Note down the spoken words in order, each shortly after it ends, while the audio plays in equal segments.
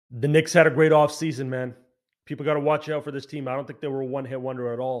The Knicks had a great offseason, man. People got to watch out for this team. I don't think they were a one-hit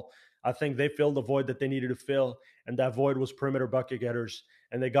wonder at all. I think they filled the void that they needed to fill, and that void was perimeter bucket getters.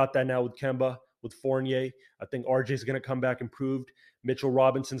 And they got that now with Kemba, with Fournier. I think RJ's going to come back improved. Mitchell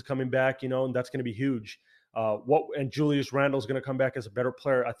Robinson's coming back, and that's going to be huge. And Julius Randle's going to come back as a better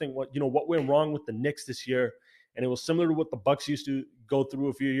player. I think what went wrong with the Knicks this year, and it was similar to what the Bucks used to go through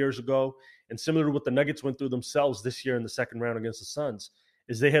a few years ago, and similar to what the Nuggets went through themselves this year in the second round against the Suns,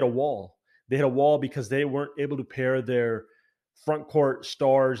 is they hit a wall. They hit a wall because they weren't able to pair their front court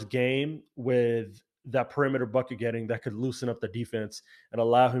stars game with that perimeter bucket getting that could loosen up the defense and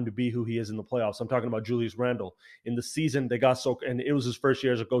allow him to be who he is in the playoffs. I'm talking about Julius Randle. In the season, they got and it was his first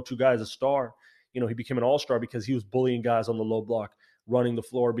year as a go-to guy, as a star. He became an all-star because he was bullying guys on the low block, running the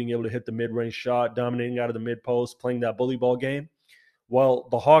floor, being able to hit the mid-range shot, dominating out of the mid-post, playing that bully ball game. Well,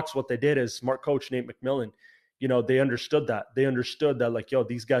 the Hawks, what they did is, smart coach Nate McMillan, they understood that. They understood that, like,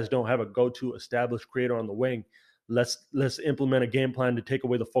 these guys don't have a go-to established creator on the wing. Let's implement a game plan to take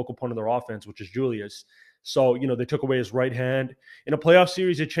away the focal point of their offense, which is Julius. So, they took away his right hand. In a playoff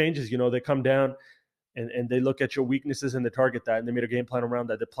series, it changes. They come down and they look at your weaknesses and they target that, and they made a game plan around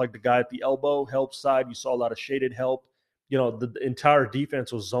that. They plugged the guy at the elbow, help side. You saw a lot of shaded help. The entire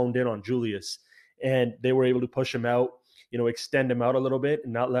defense was zoned in on Julius, and they were able to push him out, extend him out a little bit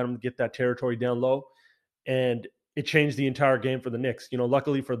and not let him get that territory down low. And it changed the entire game for the Knicks.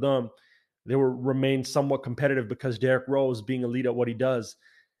 Luckily for them, they remained somewhat competitive because Derrick Rose, being elite at what he does,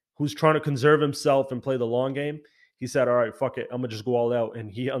 who's trying to conserve himself and play the long game, he said, all right, fuck it, I'm going to just go all out.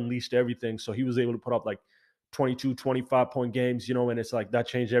 And he unleashed everything. So he was able to put up like 22, 25-point games, and it's like that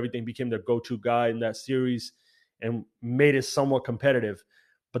changed everything, became their go-to guy in that series and made it somewhat competitive.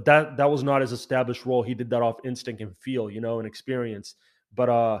 But that was not his established role. He did that off instinct and feel, and experience.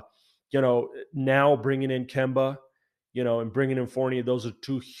 But now bringing in Kemba, and bringing in Fournier, those are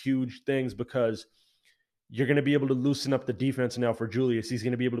two huge things because you're going to be able to loosen up the defense now for Julius. He's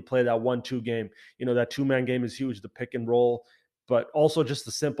going to be able to play that 1-2 game. That two-man game is huge, the pick and roll, but also just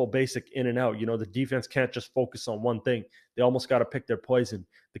the simple basic in and out. The defense can't just focus on one thing. They almost got to pick their poison.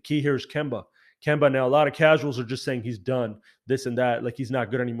 The key here is Kemba. Now, a lot of casuals are just saying he's done, this and that, like he's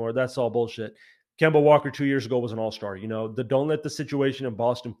not good anymore. That's all bullshit. Kemba Walker 2 years ago was an all-star. Don't let the situation in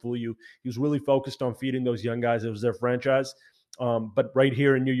Boston fool you. He was really focused on feeding those young guys. It was their franchise. But right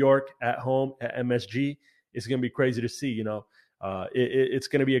here in New York, at home, at MSG, it's going to be crazy to see. It's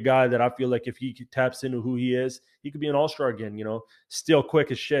going to be a guy that I feel like if he taps into who he is, he could be an all-star again. Still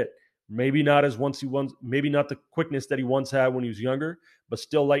quick as shit. Maybe not maybe not the quickness that he once had when he was younger, but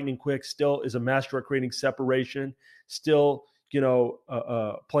still lightning quick. Still is a master at creating separation. Still,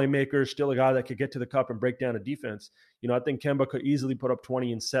 a playmaker, still a guy that could get to the cup and break down a defense. I think Kemba could easily put up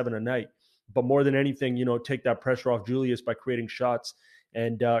 20 and 7 a night. But more than anything, take that pressure off Julius by creating shots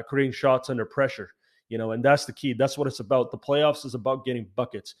and creating shots under pressure. And that's the key. That's what it's about. The playoffs is about getting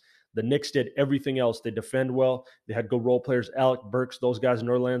buckets. The Knicks did everything else. They defend well. They had good role players, Alec Burks, those guys,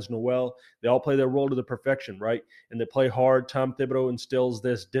 Nerlens Noel. They all play their role to the perfection, right? And they play hard. Tom Thibodeau instills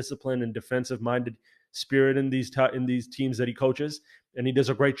this discipline and defensive-minded spirit in these teams that he coaches, and he does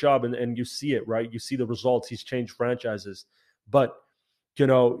a great job. And you see it, right? You see the results. He's changed franchises, but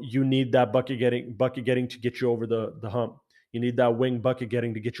you need that bucket getting to get you over the hump. You need that wing bucket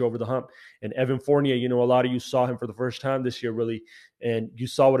getting to get you over the hump. And Evan Fournier, a lot of you saw him for the first time this year, really, and you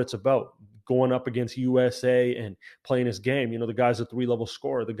saw what it's about, going up against USA and playing his game. The guy's a 3-level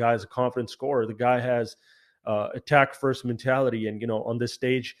scorer. The guy's a confident scorer. The guy has attack first mentality. And, on this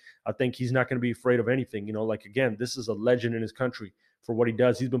stage, I think he's not going to be afraid of anything. Again, this is a legend in his country for what he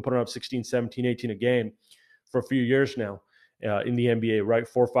does. He's been putting up 16, 17, 18 a game for a few years now in the NBA, right?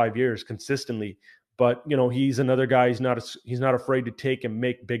 4 or 5 years consistently. But, he's another guy. He's not afraid to take and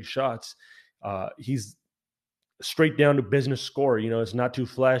make big shots. He's straight down to business scorer. It's not too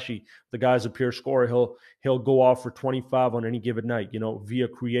flashy. The guy's a pure scorer. He'll go off for 25 on any given night, via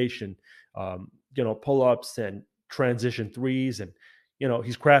creation, pull-ups and transition threes. And,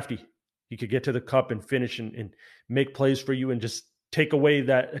 he's crafty. He could get to the cup and finish and make plays for you and just take away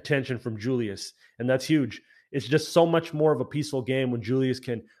that attention from Julius. And that's huge. It's just so much more of a peaceful game when Julius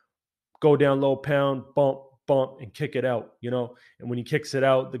can go down low, pound, bump, and kick it out, And when he kicks it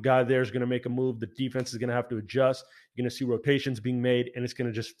out, the guy there is going to make a move. The defense is going to have to adjust. You're going to see rotations being made, and it's going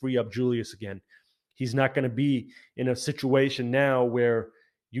to just free up Julius again. He's not going to be in a situation now where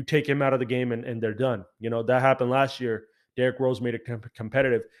you take him out of the game and they're done. That happened last year. Derrick Rose made it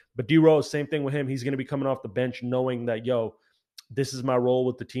competitive. But D Rose, same thing with him. He's going to be coming off the bench knowing that, this is my role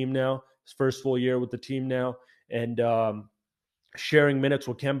with the team now. His first full year with the team now. And sharing minutes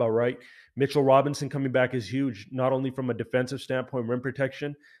with Kemba, right? Mitchell Robinson coming back is huge, not only from a defensive standpoint, rim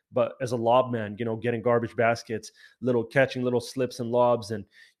protection, but as a lob man, getting garbage baskets, little catching little slips and lobs and,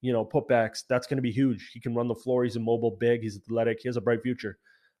 putbacks, that's going to be huge. He can run the floor. He's a mobile big. He's athletic. He has a bright future.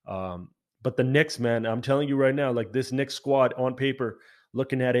 But the Knicks, man, I'm telling you right now, like this Knicks squad on paper,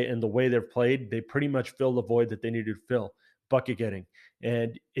 looking at it and the way they've played, they pretty much fill the void that they needed to fill, bucket getting.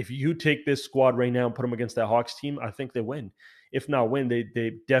 And if you take this squad right now and put them against that Hawks team, I think they win. If not win,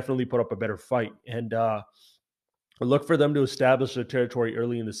 they definitely put up a better fight. And look for them to establish their territory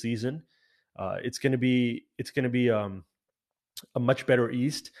early in the season. It's going to be a much better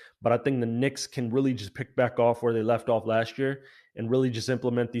East, but I think the Knicks can really just pick back off where they left off last year and really just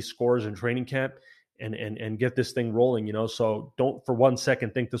implement these scores in training camp and get this thing rolling. So don't for one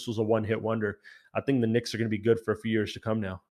second think this was a one hit wonder. I think the Knicks are going to be good for a few years to come now.